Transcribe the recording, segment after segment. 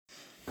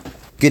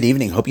Good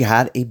evening. Hope you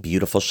had a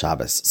beautiful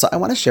Shabbos. So I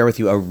want to share with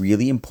you a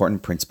really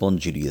important principle in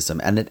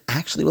Judaism, and it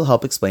actually will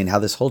help explain how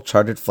this whole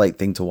chartered flight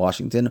thing to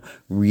Washington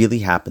really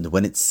happened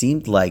when it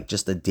seemed like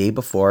just a day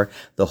before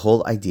the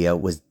whole idea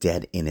was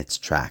dead in its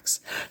tracks.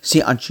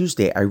 See, on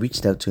Tuesday, I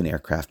reached out to an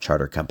aircraft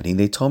charter company.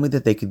 They told me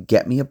that they could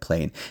get me a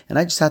plane, and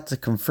I just had to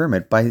confirm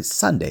it by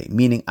Sunday,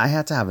 meaning I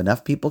had to have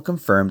enough people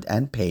confirmed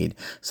and paid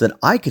so that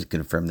I could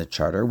confirm the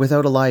charter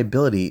without a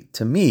liability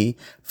to me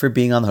for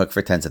being on the hook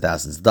for tens of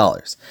thousands of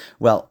dollars.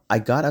 Well, I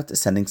got out to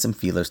sending some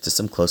feelers to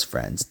some close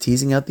friends,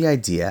 teasing out the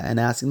idea and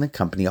asking the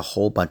company a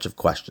whole bunch of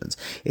questions.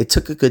 It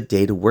took a good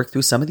day to work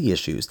through some of the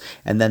issues,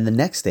 and then the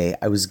next day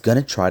I was going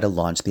to try to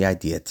launch the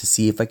idea to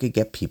see if I could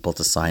get people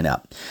to sign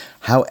up.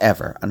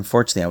 However,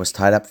 unfortunately, I was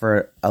tied up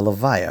for a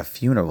levaya, a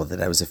funeral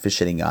that I was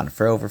officiating on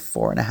for over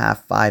 4.5,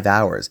 5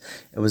 hours.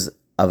 It was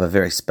of a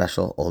very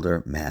special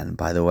older man,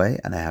 by the way,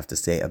 and I have to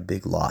say a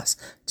big loss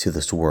to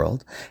this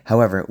world.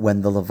 However,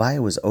 when the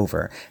levaya was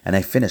over and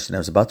I finished and I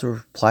was about to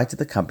reply to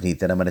the company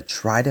that I'm going to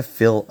try to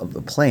fill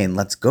the plane,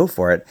 let's go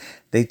for it,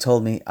 they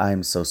told me,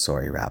 "I'm so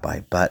sorry,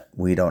 Rabbi, but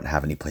we don't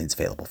have any planes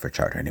available for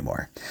charter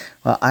anymore."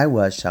 Well, I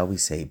was, shall we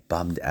say,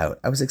 bummed out.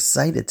 I was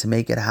excited to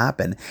make it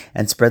happen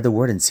and spread the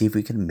word and see if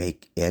we could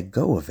make a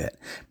go of it.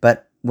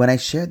 But when I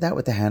shared that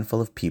with a handful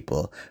of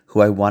people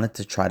who I wanted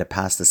to try to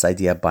pass this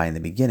idea by in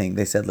the beginning,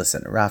 they said,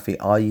 "Listen, Rafi,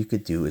 all you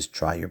could do is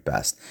try your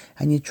best."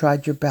 And you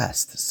tried your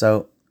best.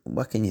 So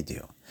what can you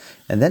do?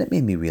 And then it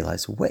made me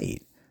realize,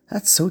 wait,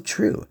 that's so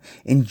true.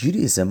 In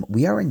Judaism,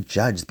 we aren't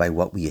judged by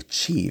what we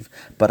achieve,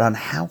 but on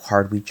how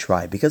hard we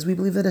try, because we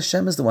believe that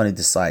Hashem is the one who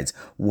decides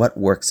what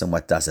works and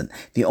what doesn't.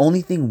 The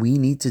only thing we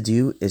need to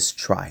do is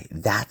try.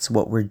 That's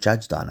what we're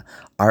judged on,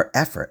 our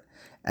effort.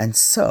 And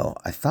so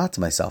I thought to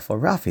myself, well,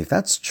 Rafi, if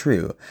that's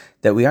true,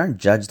 that we aren't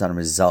judged on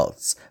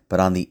results, but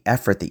on the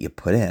effort that you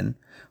put in,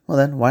 well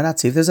then why not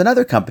see if there's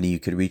another company you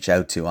could reach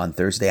out to on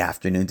Thursday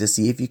afternoon to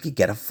see if you could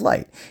get a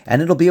flight?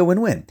 And it'll be a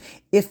win-win.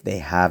 If they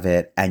have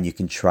it and you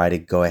can try to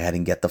go ahead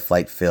and get the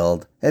flight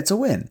filled, it's a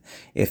win.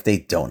 If they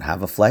don't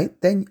have a flight,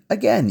 then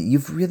again,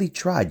 you've really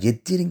tried. You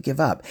didn't give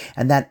up.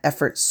 And that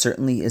effort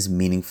certainly is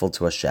meaningful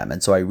to Hashem.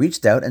 And so I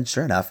reached out, and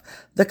sure enough,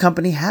 the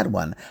company had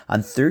one.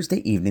 On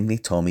Thursday evening, they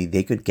told me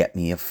they could get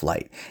me a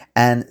flight.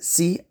 And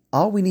see,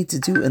 all we need to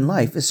do in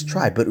life is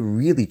try, but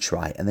really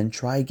try, and then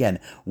try again.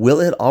 Will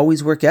it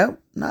always work out?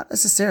 Not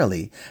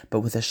necessarily.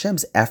 But with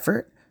Hashem's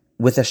effort,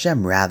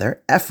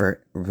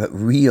 effort, but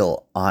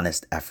real,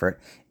 honest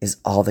effort is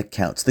all that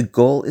counts. The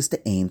goal is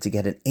to aim to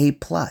get an A+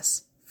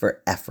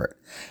 for effort.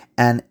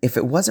 And if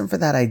it wasn't for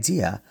that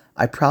idea,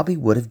 I probably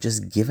would have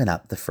just given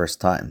up the first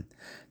time.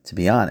 To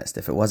be honest,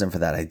 if it wasn't for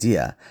that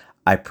idea,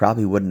 I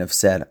probably wouldn't have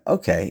said,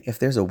 okay, if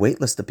there's a wait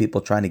list of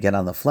people trying to get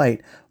on the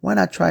flight, why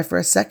not try for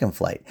a second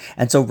flight?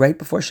 And so right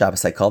before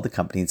Shabbos, I called the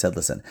company and said,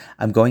 listen,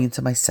 I'm going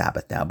into my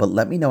Sabbath now, but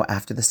let me know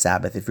after the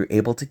Sabbath if you're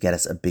able to get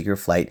us a bigger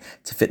flight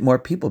to fit more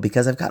people,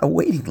 because I've got a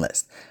waiting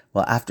list.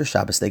 Well, after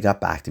Shabbos, they got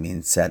back to me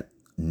and said,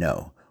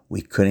 no,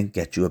 we couldn't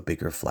get you a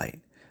bigger flight,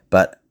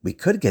 but we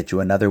could get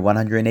you another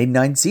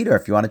 189-seater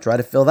if you want to try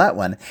to fill that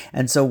one.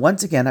 And so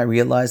once again, I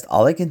realized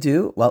all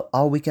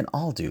we can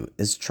all do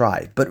is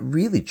try, but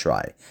really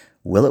try.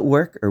 Will it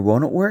work or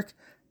won't it work?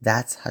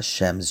 That's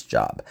Hashem's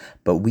job.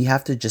 But we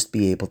have to just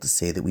be able to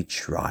say that we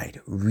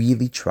tried,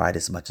 really tried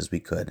as much as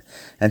we could.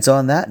 And so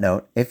on that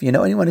note, if you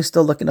know anyone who's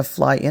still looking to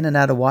fly in and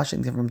out of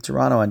Washington from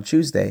Toronto on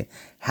Tuesday,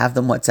 have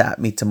them WhatsApp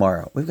me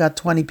tomorrow. We've got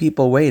 20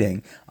 people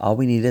waiting. All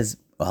we need is,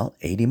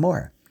 80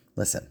 more.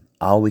 Listen,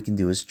 all we can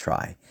do is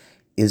try.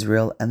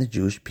 Israel and the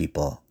Jewish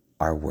people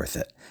are worth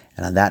it.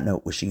 And on that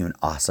note, wishing you an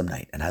awesome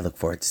night. And I look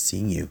forward to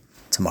seeing you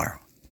tomorrow.